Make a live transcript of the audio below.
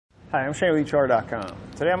Hi, I'm Shane with etrailer.com.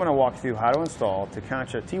 Today I'm going to walk you through how to install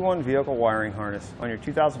Tekonsha T-one vehicle wiring harness on your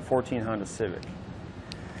 2014 Honda Civic.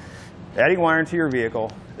 Adding wiring to your vehicle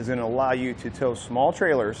is going to allow you to tow small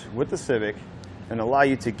trailers with the Civic and allow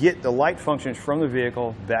you to get the light functions from the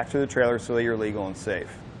vehicle back to the trailer so that you're legal and safe.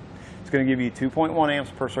 It's going to give you 2.1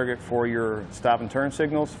 amps per circuit for your stop and turn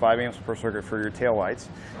signals, 5 amps per circuit for your tail lights.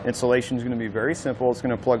 Installation is going to be very simple. It's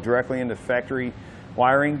going to plug directly into factory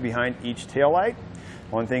wiring behind each tail light.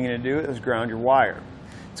 One thing you're going to do is ground your wire.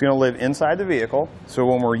 It's going to live inside the vehicle, so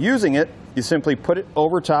when we're using it, you simply put it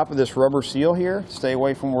over top of this rubber seal here. Stay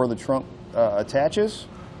away from where the trunk attaches.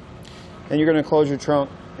 And you're going to close your trunk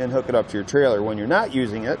and hook it up to your trailer. When you're not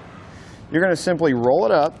using it, you're going to simply roll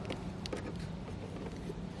it up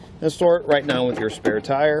and store it right down with your spare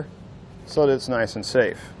tire so that it's nice and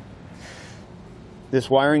safe. This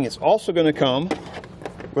wiring is also going to come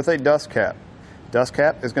with a dust cap. Dust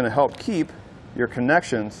cap is going to help keep your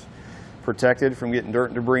connections protected from getting dirt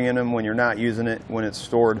and debris in them when you're not using it, when it's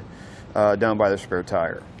stored down by the spare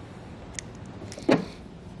tire.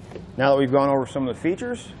 Now that we've gone over some of the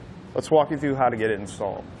features, let's walk you through how to get it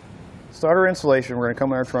installed. Starter installation, we're going to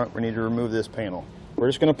come in our trunk. We need to remove this panel. We're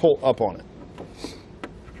just going to pull up on it.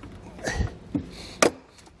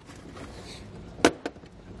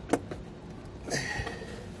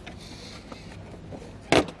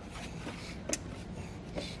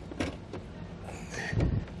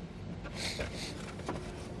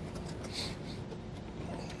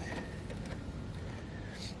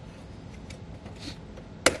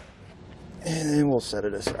 And then we'll set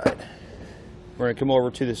it aside. We're going to come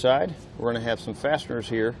over to the side. We're going to have some fasteners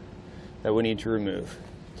here that we need to remove.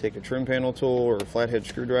 Take a trim panel tool or a flathead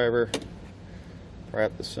screwdriver, pry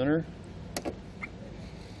up the center,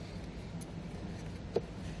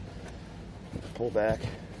 pull back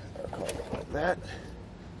our cover like that.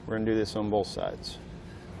 We're going to do this on both sides.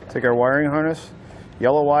 Take our wiring harness,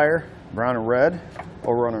 yellow wire, brown and red,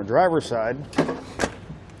 over on our driver's side.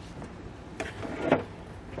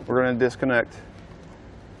 We're going to disconnect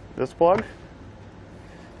this plug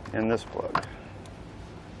and this plug.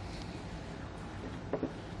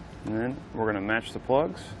 And then we're going to match the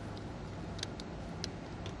plugs.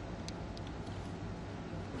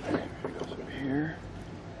 It goes over here.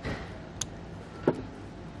 This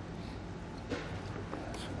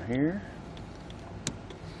one here.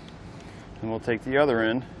 And we'll take the other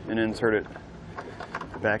end and insert it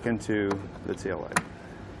back into the tail light.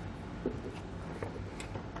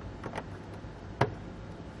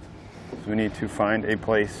 So we need to find a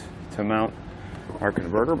place to mount our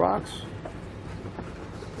converter box.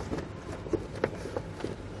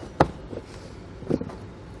 I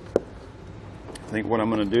think what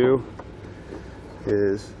I'm going to do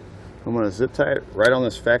is I'm going to zip tie it right on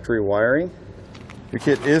this factory wiring. Your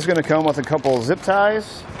kit is going to come with a couple of zip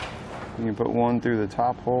ties. You can put one through the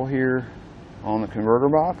top hole here on the converter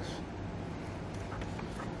box.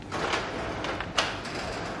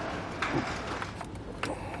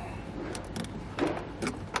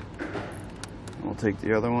 We'll take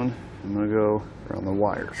the other one. I'm going to go around the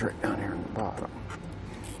wires right down here on the bottom.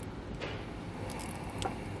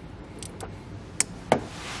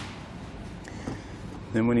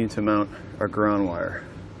 Then we need to mount our ground wire.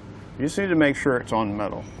 You just need to make sure it's on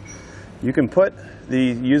metal. You can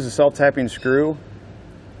use a self-tapping screw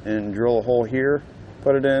and drill a hole here,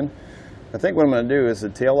 put it in. I think what I'm going to do is the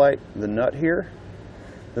tail light, the nut here,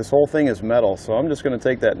 this whole thing is metal, so I'm just going to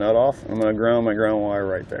take that nut off. I'm going to ground my ground wire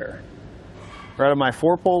right there. Right on my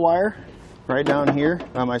 4-pole wire, right down here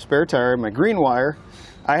on my spare tire, my green wire,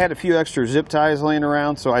 I had a few extra zip ties laying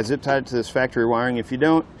around, so I zip tied it to this factory wiring. If you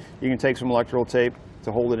don't, you can take some electrical tape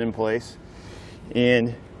to hold it in place.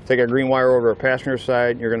 And take our green wire over to our passenger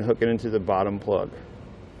side, you're going to hook it into the bottom plug.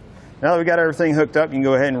 Now that we got everything hooked up, you can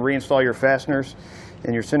go ahead and reinstall your fasteners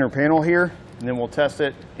in your center panel here, and then we'll test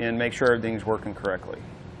it and make sure everything's working correctly.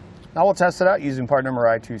 Now we'll test it out using part number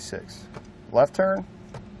I26. Left turn,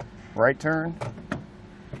 right turn,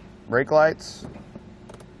 brake lights,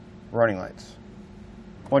 running lights.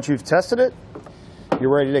 Once you've tested it,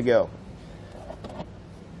 you're ready to go.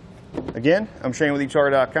 Again, I'm Shane with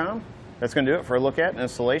etrailer.com. That's going to do it for a look at and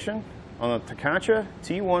installation on the Tekonsha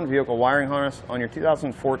T-one vehicle wiring harness on your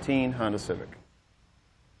 2014 Honda Civic.